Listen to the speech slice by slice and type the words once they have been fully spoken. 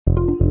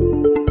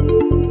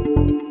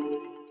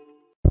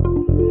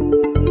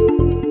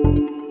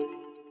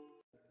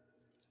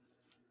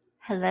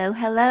Hello,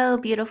 hello,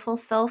 beautiful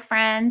soul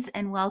friends,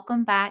 and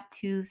welcome back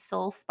to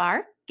Soul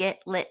Spark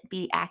Get Lit,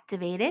 Be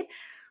Activated.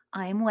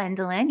 I'm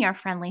Wendelin, your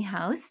friendly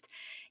host.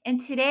 And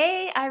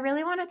today I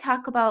really want to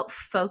talk about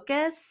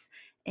focus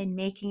and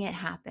making it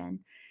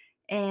happen.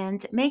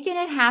 And making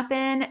it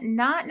happen,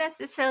 not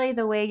necessarily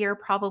the way you're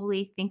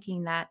probably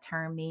thinking that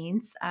term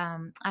means.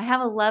 I have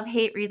a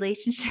love-hate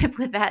relationship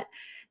with that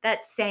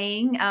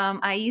saying.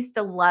 I used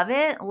to love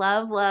it,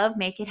 love,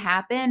 make it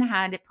happen,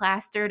 had it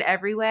plastered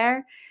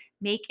everywhere,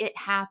 make it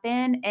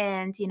happen.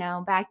 And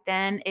back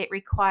then it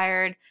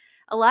required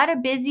a lot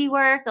of busy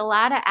work, a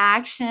lot of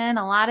action,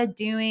 a lot of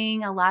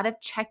doing, a lot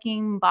of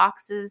checking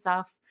boxes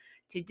off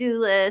to-do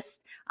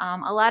list,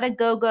 a lot of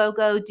go,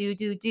 do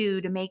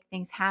to make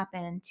things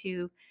happen,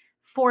 to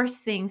force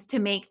things to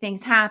make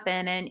things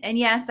happen. And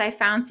yes, I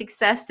found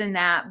success in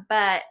that,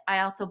 but I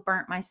also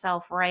burnt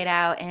myself right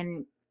out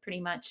and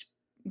pretty much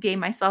gave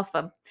myself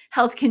a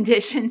health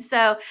condition.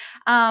 So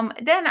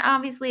then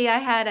obviously I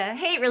had a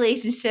hate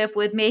relationship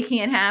with making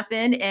it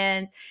happen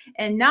and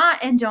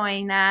not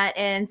enjoying that.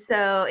 And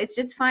so it's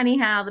just funny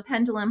how the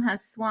pendulum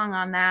has swung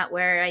on that,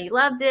 where I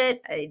loved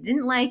it, I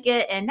didn't like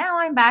it, and now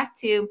I'm back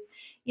to,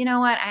 you know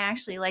what, I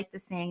actually like the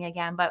saying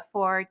again, but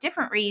for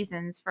different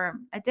reasons,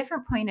 from a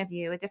different point of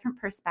view, a different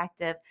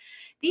perspective.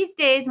 These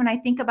days, when I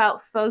think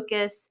about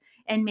focus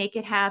and make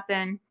it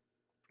happen,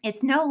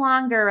 it's no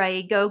longer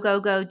a go,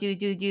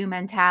 do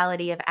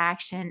mentality of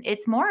action.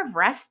 It's more of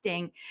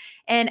resting.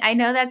 And I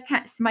know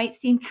that's might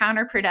seem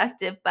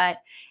counterproductive, but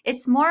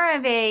it's more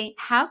of a,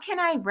 how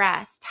can I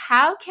rest?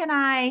 How can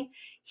I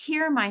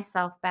hear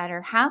myself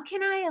better? How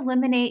can I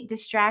eliminate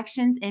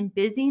distractions and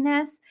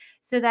busyness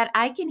so that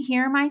I can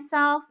hear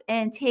myself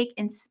and take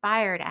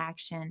inspired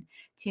action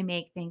to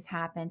make things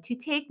happen, to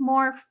take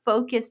more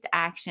focused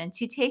action,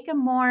 to take a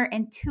more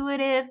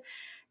intuitive,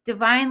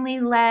 divinely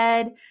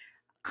led,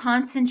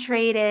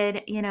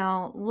 concentrated,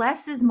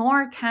 less is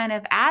more kind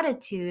of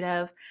attitude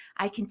of,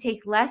 I can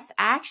take less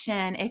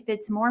action if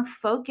it's more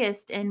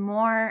focused and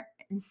more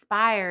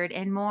inspired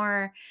and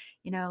more,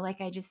 like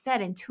I just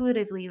said,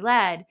 intuitively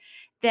led,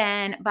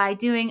 than by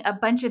doing a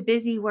bunch of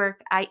busy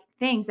work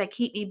things that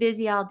keep me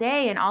busy all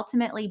day and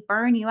ultimately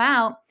burn you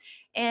out.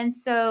 And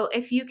so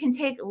if you can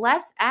take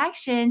less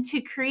action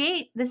to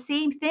create the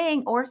same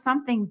thing or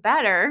something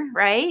better,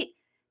 right?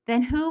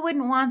 Then who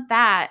wouldn't want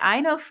that? I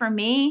know for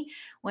me,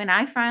 when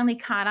I finally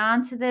caught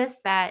on to this,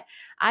 that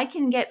I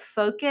can get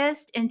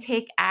focused and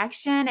take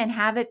action and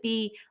have it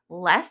be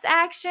less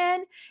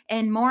action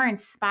and more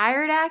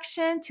inspired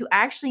action to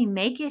actually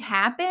make it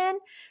happen.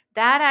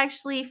 That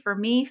actually for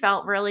me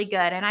felt really good.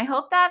 And I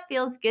hope that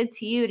feels good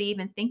to you to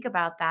even think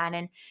about that.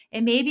 And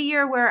maybe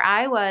you're where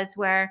I was,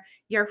 where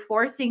you're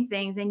forcing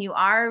things and you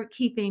are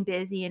keeping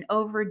busy and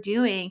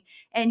overdoing.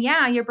 And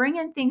yeah, you're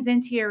bringing things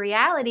into your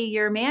reality.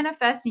 You're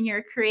manifesting,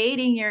 you're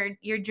creating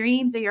your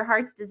dreams or your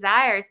heart's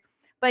desires,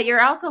 but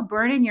you're also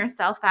burning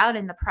yourself out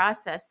in the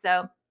process.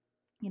 So,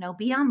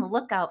 be on the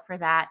lookout for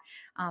that.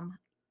 Um,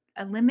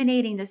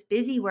 Eliminating this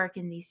busy work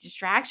and these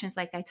distractions,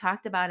 like I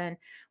talked about in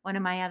one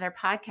of my other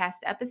podcast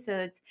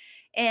episodes,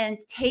 and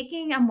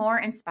taking a more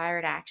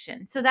inspired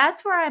action. So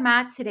that's where I'm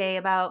at today,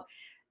 about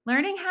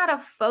learning how to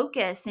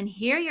focus and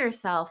hear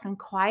yourself and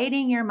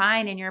quieting your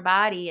mind and your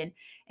body,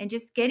 and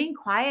just getting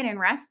quiet and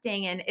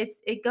resting. And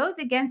it goes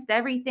against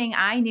everything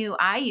I knew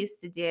I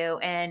used to do.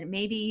 And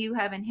maybe you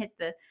haven't hit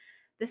the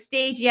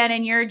stage yet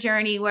in your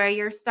journey where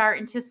you're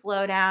starting to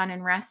slow down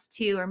and rest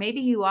too, or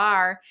maybe you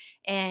are,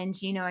 and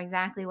you know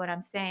exactly what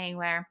I'm saying,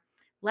 where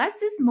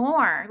less is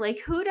more. Like,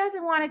 who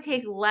doesn't want to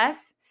take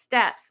less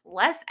steps,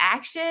 less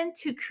action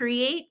to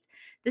create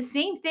the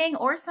same thing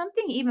or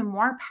something even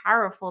more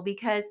powerful?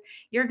 Because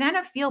you're going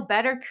to feel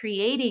better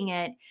creating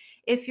it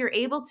if you're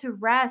able to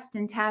rest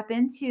and tap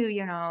into,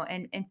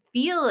 and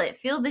feel it,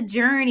 feel the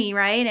journey,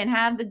 right? And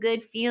have the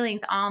good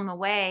feelings on the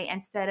way,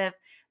 instead of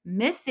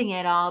missing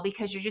it all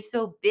because you're just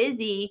so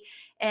busy.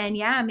 And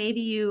yeah, maybe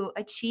you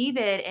achieve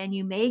it and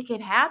you make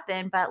it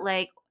happen, but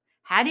like,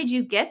 how did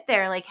you get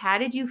there? Like, how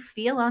did you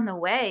feel on the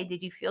way?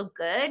 Did you feel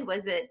good?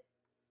 Was it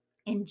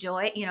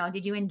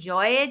did you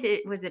enjoy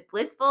it? Was it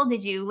blissful?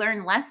 Did you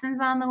learn lessons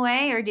on the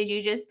way, or did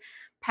you just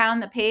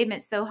pound the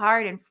pavement so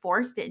hard and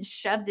forced it and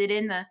shoved it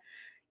in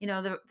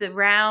the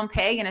round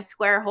peg in a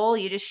square hole?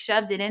 You just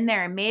shoved it in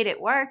there and made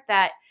it work,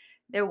 that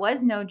there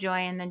was no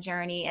joy in the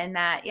journey. And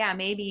that, yeah,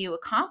 maybe you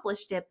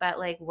accomplished it, but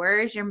like,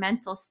 where's your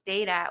mental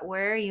state at?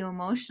 Where are you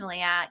emotionally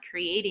at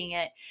creating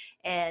it?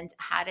 And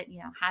how did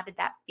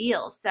that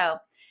feel? So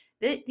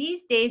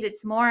these days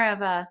it's more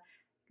of a,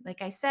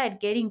 like I said,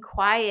 getting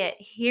quiet,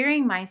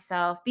 hearing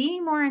myself,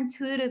 being more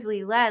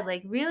intuitively led,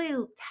 like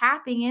really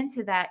tapping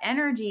into that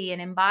energy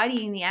and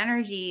embodying the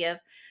energy of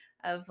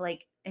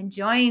like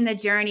enjoying the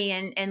journey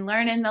and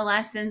learning the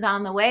lessons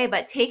on the way,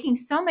 but taking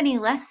so many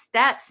less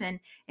steps and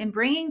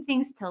bringing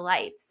things to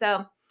life.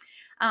 So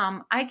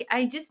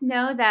I just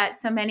know that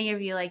so many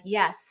of you, like,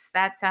 yes,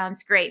 that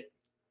sounds great.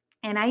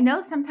 And I know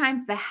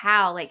sometimes the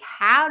how, like,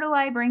 how do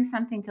I bring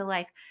something to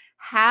life?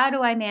 How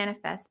do I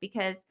manifest?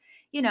 Because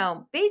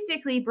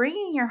basically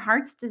bringing your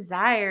heart's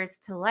desires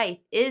to life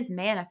is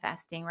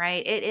manifesting,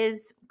 right? It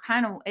is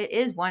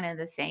one of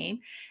the same.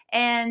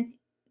 And,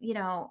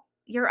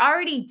 you're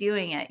already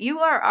doing it.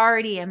 You are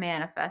already a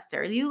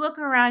manifester. You look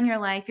around your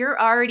life, you're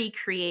already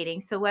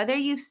creating. So whether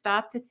you've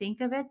stopped to think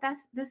of it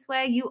this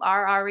way, you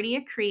are already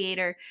a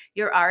creator.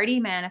 You're already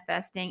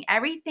manifesting.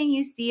 Everything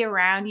you see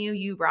around you,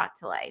 you brought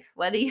to life,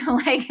 whether you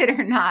like it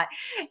or not.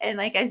 And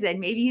like I said,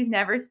 maybe you've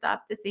never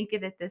stopped to think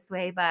of it this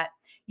way, but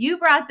you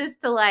brought this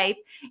to life.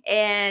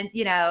 And,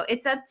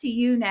 it's up to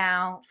you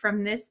now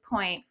from this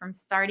point, from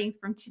starting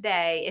from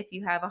today, if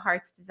you have a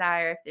heart's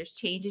desire, if there's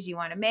changes you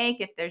want to make,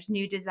 if there's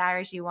new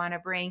desires you want to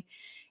bring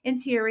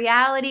into your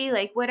reality,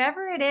 like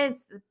whatever it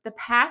is, the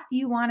path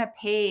you want to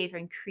pave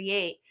and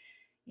create,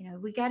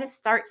 we got to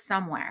start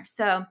somewhere.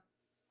 So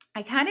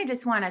I kind of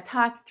just want to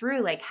talk through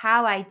like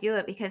how I do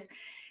it, because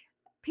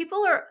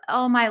people are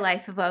all my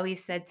life have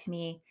always said to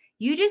me,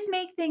 you just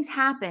make things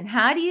happen.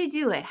 How do you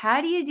do it? How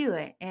do you do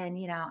it? And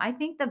I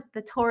think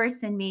the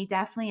Taurus in me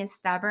definitely is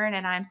stubborn,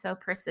 and I'm so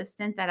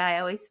persistent that I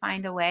always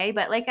find a way.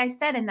 But like I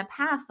said, in the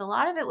past, a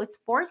lot of it was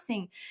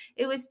forcing.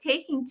 It was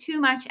taking too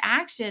much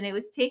action. It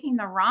was taking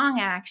the wrong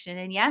action.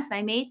 And yes,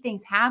 I made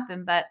things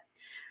happen, but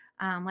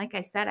like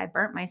I said, I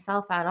burnt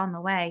myself out on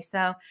the way.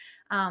 So,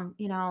 I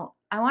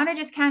want to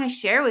just kind of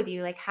share with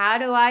you, like, how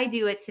do I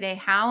do it today?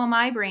 How am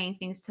I bringing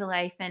things to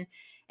life?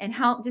 And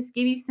help just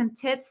give you some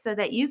tips so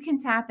that you can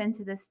tap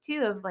into this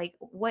too, of like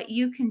what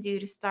you can do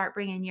to start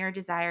bringing your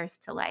desires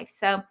to life.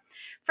 So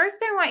first,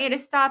 I want you to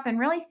stop and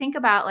really think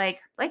about, like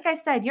I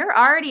said, you're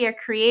already a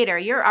creator.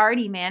 You're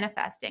already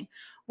manifesting.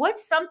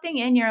 What's something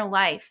in your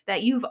life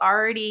that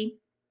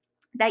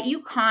that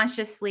you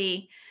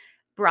consciously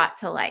brought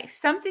to life,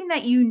 something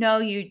that you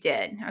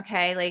did,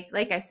 okay?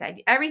 Like I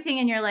said, everything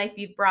in your life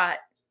you've brought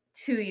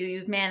to you,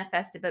 you've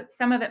manifested, but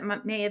some of it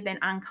may have been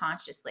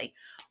unconsciously.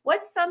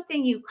 What's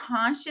something you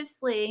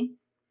consciously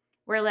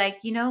were like,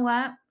 you know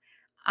what?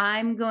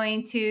 I'm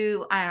going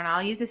to, I don't know,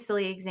 I'll use a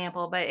silly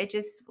example, but it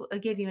just will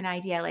give you an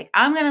idea. Like,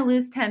 I'm going to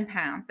lose 10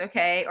 pounds,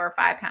 okay, or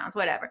 5 pounds,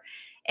 whatever.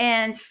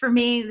 And for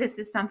me, this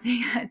is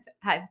something that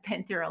I've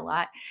been through a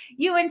lot.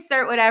 You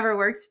insert whatever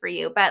works for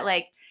you, but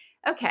like,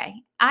 okay,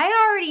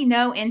 I already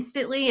know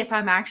instantly if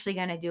I'm actually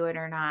going to do it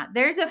or not.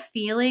 There's a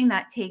feeling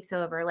that takes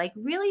over. Like,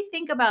 really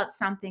think about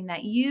something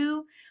that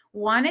you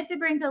wanted to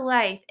bring to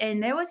life,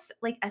 and there was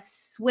like a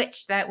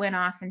switch that went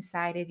off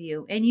inside of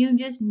you, and you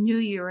just knew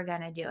you were going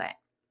to do it.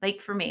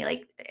 Like for me,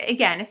 like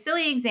again, a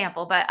silly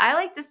example, but I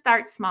like to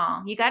start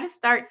small. You got to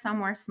start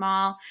somewhere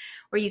small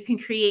where you can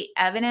create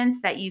evidence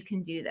that you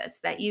can do this,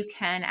 that you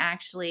can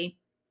actually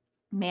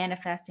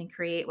manifest and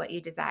create what you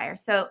desire.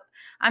 So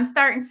I'm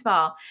starting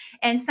small,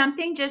 and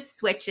something just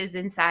switches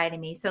inside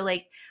of me. So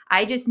like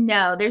I just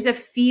know there's a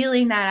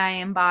feeling that I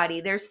embody.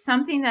 There's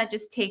something that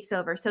just takes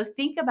over. So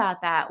think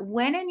about that.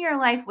 When in your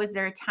life was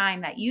there a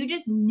time that you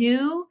just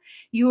knew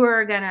you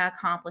were going to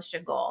accomplish a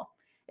goal?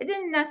 It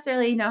didn't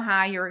necessarily know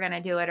how you were going to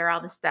do it or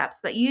all the steps,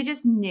 but you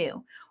just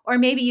knew. Or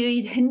maybe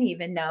you didn't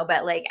even know,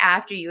 but like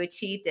after you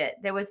achieved it,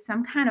 there was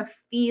some kind of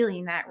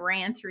feeling that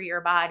ran through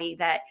your body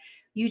that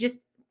you just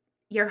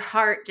your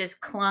heart just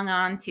clung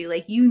on to,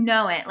 like,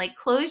 it. Like,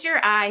 close your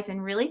eyes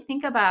and really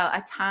think about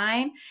a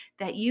time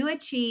that you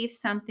achieved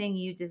something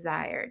you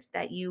desired,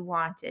 that you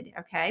wanted,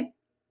 okay?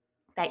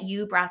 That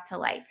you brought to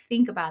life.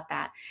 Think about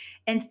that.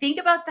 And think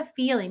about the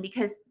feeling,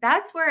 because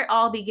that's where it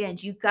all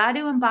begins. You got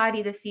to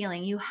embody the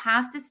feeling. You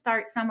have to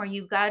start somewhere.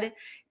 You got to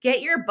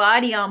get your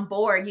body on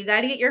board. You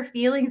got to get your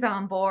feelings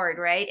on board,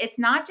 right? It's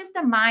not just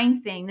a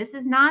mind thing. This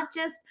is not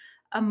just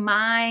a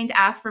mind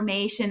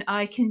affirmation,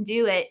 I can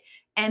do it,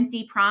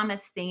 empty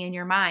promise thing in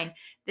your mind.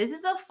 This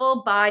is a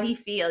full body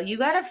feel. You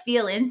got to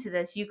feel into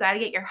this. You got to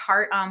get your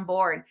heart on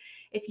board.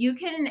 If you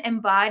can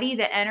embody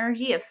the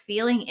energy of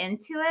feeling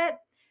into it,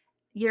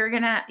 you're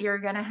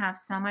gonna have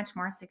so much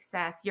more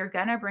success. You're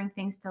gonna bring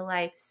things to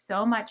life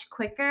so much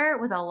quicker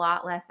with a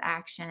lot less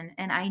action.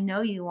 And I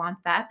know you want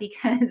that,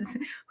 because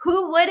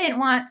who wouldn't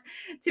want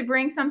to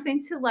bring something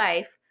to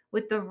life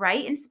with the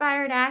right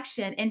inspired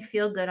action and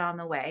feel good on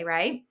the way,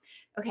 right?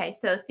 Okay,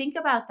 so think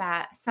about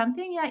that.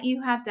 Something that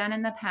you have done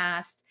in the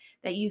past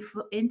that you've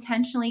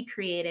intentionally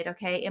created,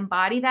 okay?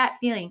 Embody that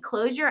feeling.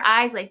 Close your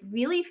eyes, like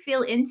really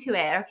feel into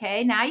it,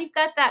 okay? Now you've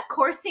got that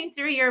coursing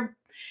through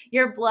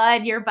your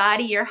blood, your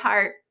body, your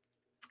heart.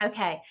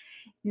 Okay.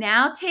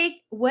 Now take,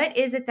 what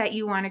is it that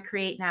you want to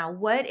create now?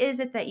 What is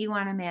it that you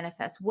want to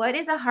manifest? What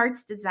is a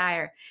heart's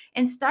desire?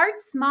 And start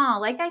small.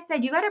 Like I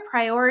said, you got to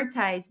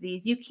prioritize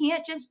these. You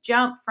can't just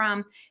jump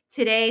from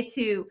today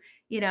to,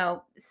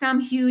 some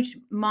huge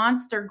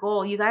monster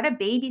goal. You got to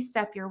baby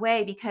step your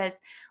way, because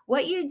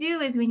what you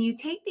do is when you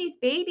take these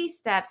baby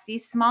steps,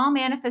 these small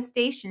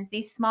manifestations,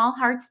 these small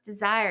heart's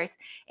desires,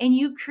 and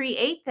you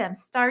create them,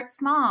 start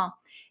small.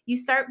 you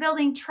start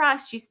building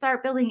trust, you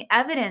start building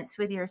evidence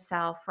with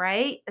yourself,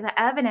 right? The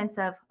evidence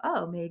of,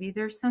 oh, maybe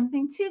there's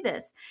something to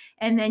this.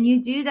 And then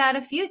you do that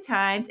a few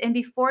times. And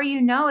before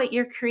you know it,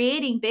 you're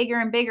creating bigger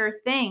and bigger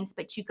things.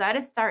 But you got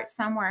to start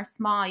somewhere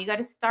small. You got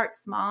to start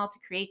small to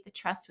create the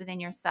trust within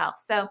yourself.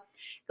 So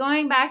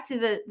going back to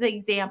the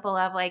example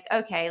of like,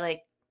 okay,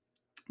 like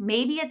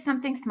maybe it's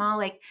something small,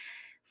 like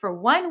for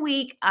 1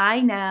 week, I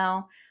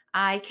know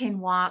I can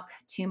walk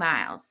 2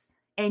 miles.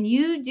 And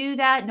you do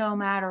that no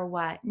matter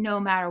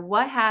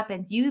what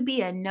happens, you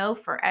be a no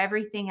for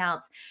everything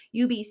else.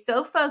 You be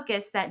so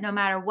focused that no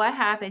matter what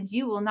happens,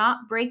 you will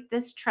not break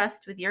this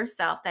trust with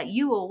yourself, that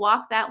you will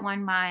walk that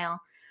 1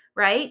 mile,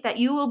 right? That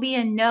you will be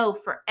a no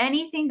for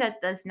anything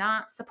that does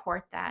not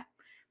support that.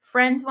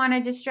 Friends want to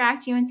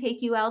distract you and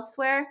take you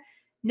elsewhere.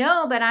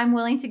 No, but I'm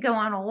willing to go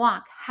on a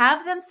walk.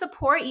 Have them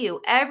support you.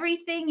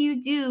 Everything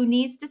you do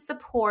needs to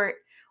support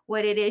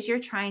what it is you're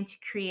trying to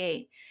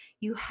create.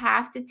 You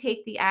have to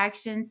take the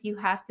actions, you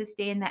have to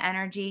stay in the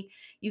energy.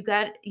 You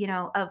got,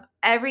 of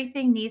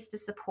everything needs to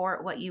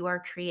support what you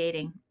are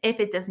creating. If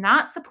it does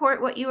not support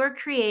what you are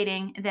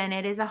creating, then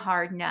it is a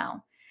hard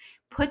no.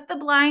 Put the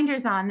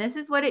blinders on. This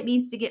is what it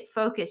means to get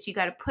focused. You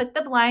got to put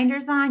the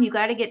blinders on. You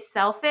got to get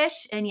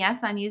selfish. And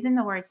yes, I'm using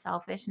the word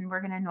selfish, and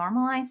we're going to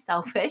normalize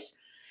selfish.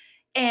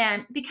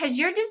 And because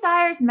your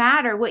desires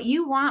matter, what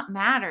you want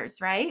matters,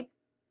 right?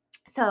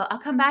 So I'll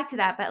come back to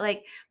that, but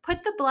like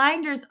put the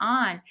blinders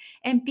on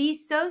and be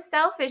so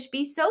selfish,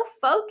 be so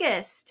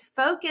focused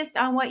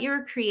on what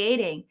you're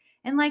creating.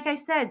 And like I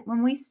said,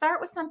 when we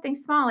start with something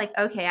small, like,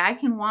 okay, I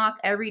can walk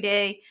every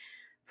day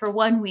for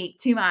 1 week,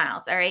 2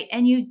 miles. All right.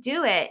 And you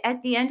do it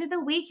at the end of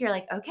the week, you're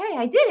like, okay,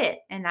 I did it.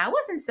 And that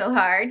wasn't so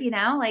hard,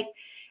 like,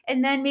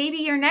 and then maybe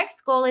your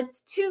next goal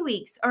is 2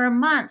 weeks or a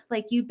month.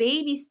 Like you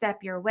baby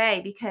step your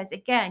way because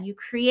again, you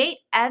create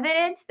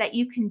evidence that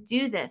you can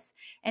do this.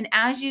 And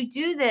as you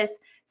do this,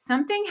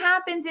 something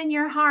happens in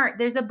your heart.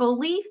 There's a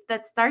belief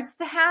that starts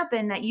to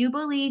happen that you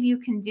believe you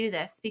can do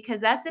this because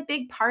that's a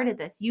big part of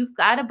this. You've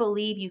got to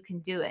believe you can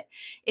do it.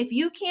 If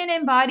you can't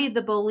embody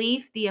the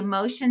belief, the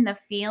emotion, the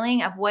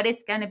feeling of what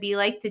it's going to be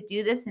like to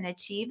do this and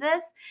achieve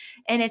this,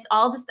 and it's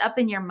all just up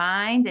in your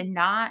mind and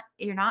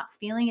you're not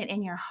feeling it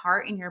in your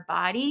heart and your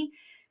body,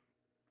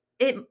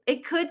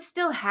 it could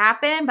still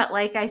happen, but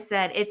like I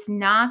said, it's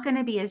not going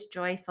to be as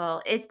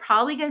joyful. It's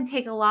probably going to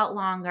take a lot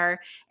longer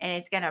and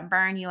it's going to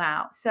burn you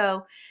out.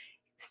 So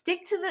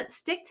stick to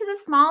the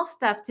small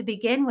stuff to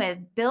begin with.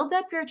 Build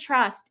up your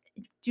trust.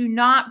 Do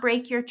not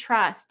break your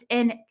trust.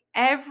 And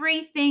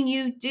everything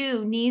you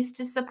do needs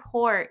to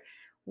support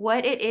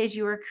what it is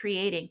you are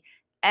creating.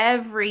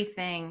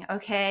 Everything,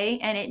 okay?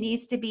 And it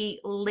needs to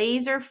be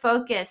laser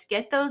focused.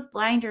 Get those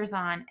blinders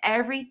on.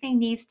 Everything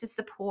needs to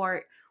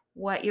support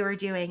what you're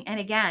doing.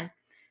 And again,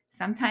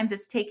 sometimes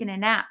it's taking a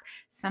nap.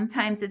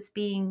 Sometimes it's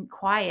being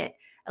quiet,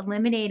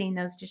 eliminating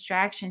those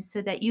distractions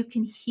so that you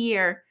can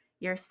hear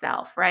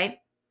yourself, right?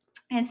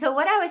 And so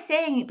what I was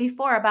saying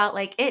before about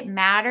like it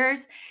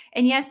matters,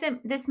 and yes,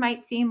 this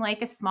might seem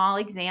like a small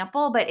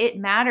example, but it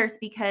matters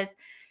because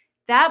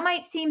that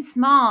might seem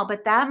small,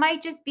 but that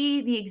might just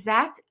be the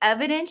exact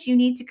evidence you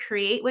need to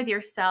create with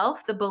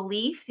yourself, the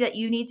belief that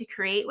you need to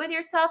create with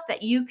yourself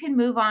that you can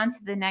move on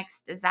to the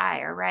next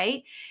desire,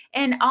 right?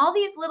 And all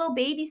these little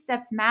baby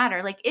steps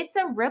matter. Like it's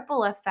a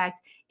ripple effect.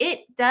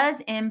 It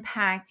does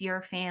impact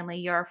your family,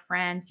 your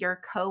friends,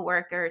 your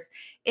coworkers.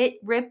 It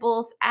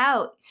ripples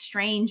out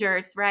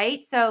strangers,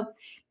 right? So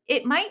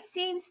it might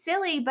seem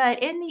silly,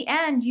 but in the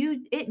end,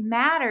 it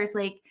matters.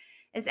 Like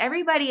as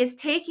everybody is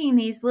taking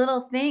these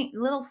little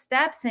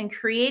steps and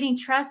creating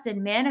trust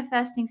and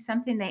manifesting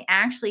something they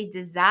actually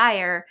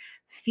desire,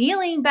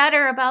 feeling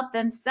better about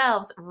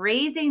themselves,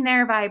 raising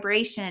their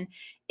vibration,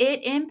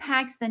 it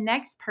impacts the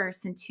next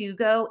person to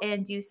go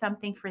and do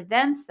something for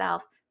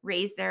themselves,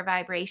 raise their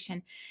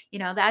vibration.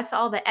 That's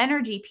all the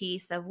energy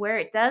piece of where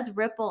it does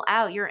ripple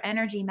out. Your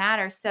energy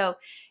matters. So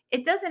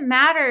it doesn't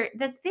matter.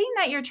 The thing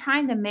that you're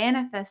trying to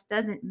manifest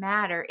doesn't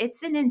matter.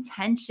 It's an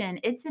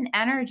intention, it's an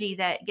energy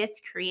that gets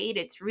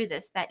created through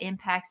this that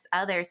impacts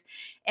others.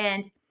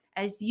 And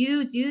as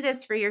you do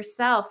this for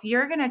yourself,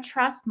 you're going to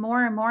trust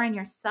more and more in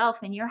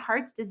yourself and your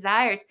heart's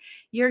desires.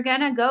 You're going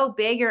to go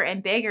bigger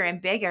and bigger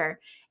and bigger.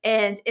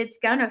 And it's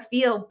going to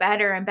feel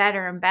better and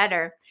better and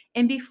better.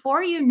 And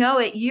before you know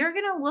it, you're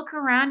going to look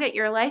around at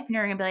your life and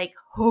you're going to be like,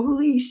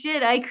 holy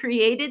shit, I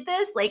created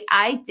this. Like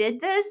I did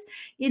this.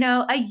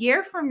 A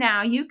year from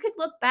now, you could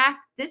look back.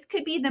 This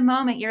could be the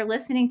moment you're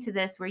listening to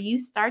this where you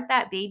start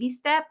that baby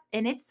step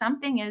and it's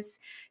something as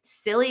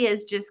silly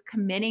as just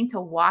committing to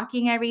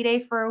walking every day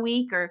for a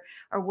week or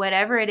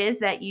whatever it is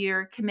that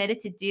you're committed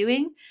to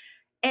doing.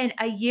 And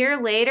a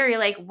year later, you're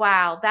like,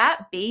 wow,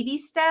 that baby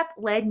step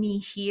led me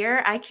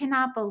here. I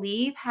cannot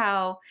believe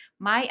how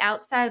my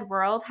outside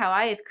world, how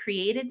I have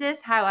created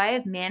this, how I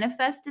have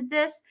manifested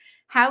this,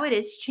 how it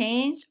has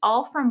changed,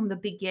 all from the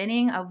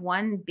beginning of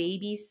one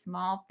baby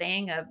small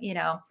thing of,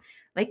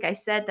 like I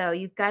said, though,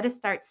 you've got to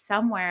start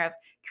somewhere of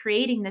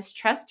creating this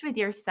trust with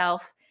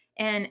yourself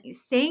and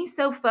staying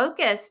so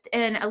focused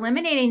and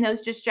eliminating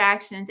those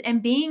distractions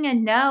and being a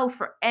no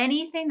for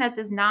anything that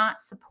does not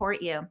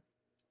support you.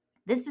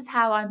 This is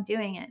how I'm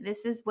doing it.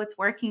 This is what's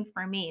working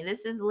for me.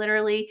 This is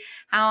literally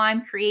how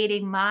I'm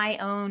creating my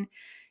own,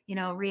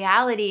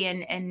 reality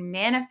and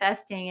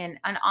manifesting, and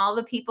all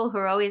the people who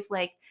are always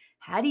like,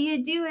 how do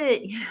you do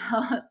it?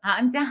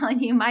 I'm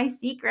telling you my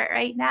secret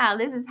right now.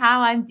 This is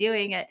how I'm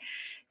doing it.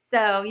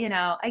 So,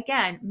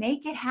 again,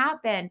 make it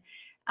happen.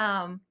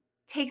 Um,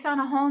 Takes on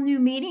a whole new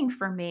meaning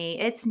for me.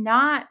 It's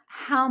not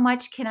how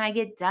much can I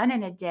get done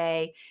in a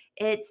day.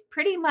 It's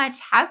pretty much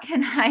how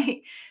can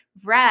I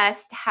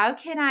rest, how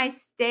can I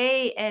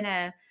stay in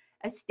a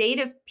state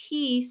of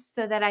peace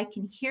so that I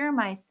can hear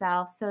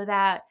myself, so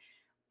that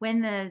when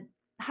the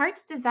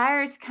heart's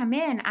desires come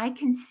in, I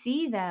can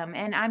see them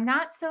and I'm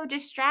not so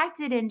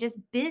distracted and just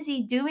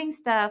busy doing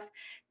stuff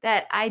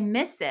that I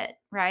miss it,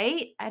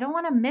 right? I don't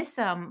want to miss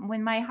them.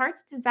 When my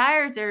heart's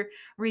desires are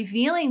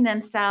revealing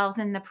themselves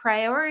and the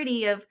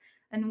priority of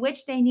in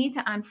which they need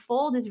to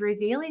unfold is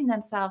revealing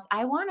themselves,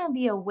 I want to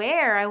be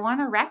aware. I want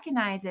to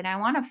recognize it. I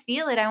want to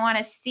feel it. I want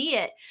to see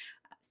it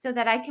so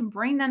that I can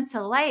bring them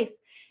to life.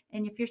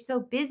 And if you're so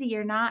busy,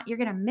 you're going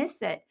to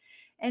miss it.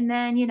 And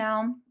then,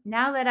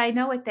 now that I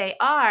know what they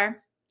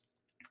are,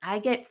 I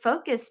get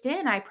focused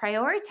in, I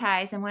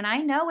prioritize. And when I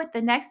know what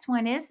the next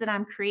one is that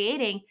I'm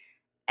creating,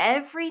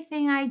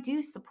 everything I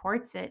do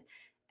supports it.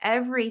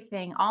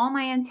 Everything, all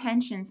my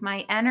intentions,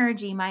 my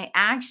energy, my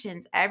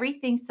actions,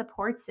 everything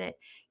supports it.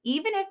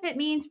 Even if it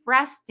means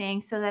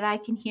resting so that I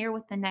can hear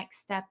what the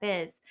next step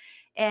is.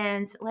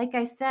 And like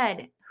I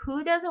said,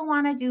 who doesn't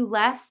want to do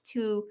less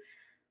to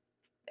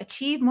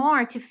achieve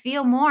more, to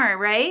feel more,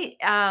 right?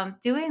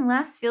 Doing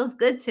less feels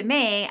good to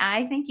me.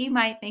 I think you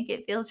might think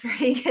it feels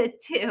pretty good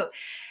too.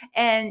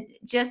 And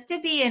just to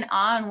be in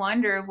awe and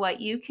wonder of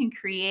what you can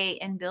create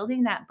and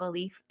building that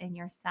belief in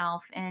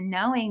yourself and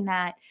knowing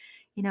that,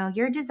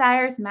 your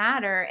desires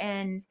matter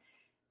and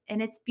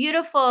it's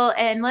beautiful,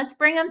 and let's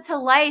bring them to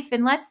life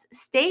and let's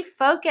stay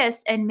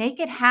focused and make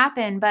it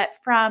happen, but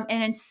from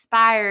an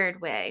inspired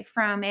way,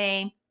 from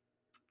a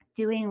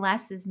doing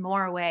less is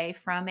more way,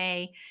 from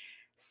a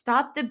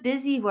stop the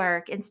busy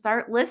work and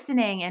start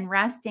listening and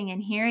resting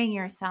and hearing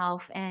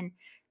yourself, and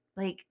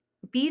like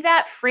be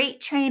that freight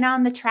train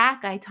on the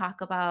track I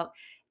talk about.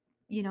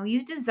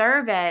 You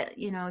deserve it.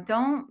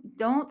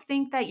 Don't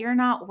think that you're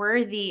not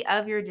worthy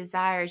of your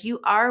desires. You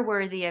are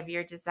worthy of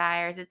your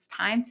desires. It's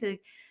time to,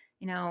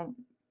 you know,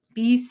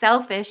 be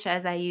selfish,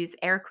 as I use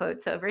air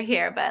quotes over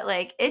here, but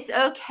like it's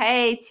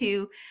okay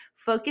to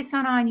focus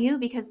on you,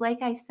 because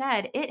like I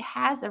said, it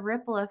has a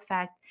ripple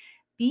effect.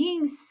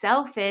 Being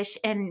selfish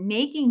and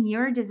making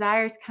your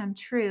desires come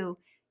true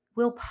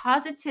will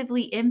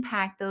positively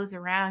impact those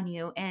around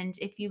you. And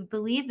if you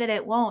believe that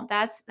it won't,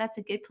 that's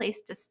a good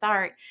place to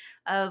start,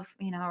 of,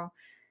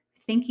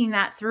 thinking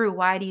that through.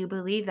 Why do you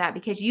believe that?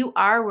 Because you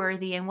are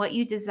worthy and what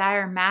you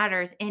desire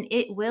matters, and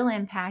it will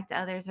impact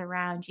others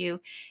around you.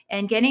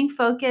 And getting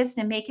focused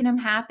and making them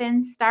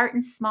happen,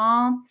 starting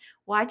small,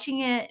 watching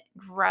it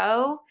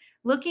grow,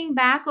 looking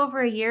back over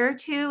a year or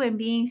two and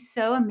being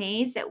so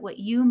amazed at what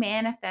you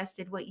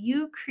manifested, what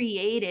you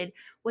created,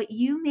 what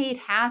you made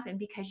happen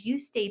because you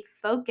stayed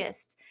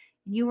focused.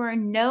 You were a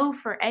no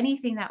for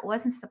anything that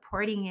wasn't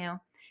supporting you.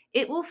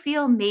 It will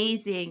feel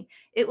amazing.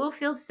 It will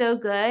feel so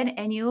good,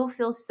 and you will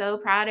feel so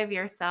proud of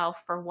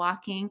yourself for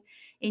walking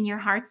in your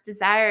heart's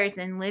desires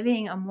and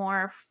living a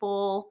more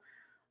full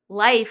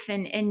life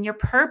and your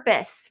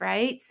purpose,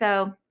 right?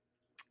 So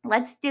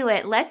let's do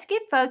it. Let's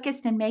get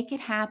focused and make it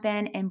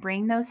happen and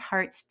bring those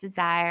heart's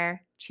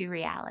desire to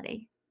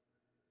reality.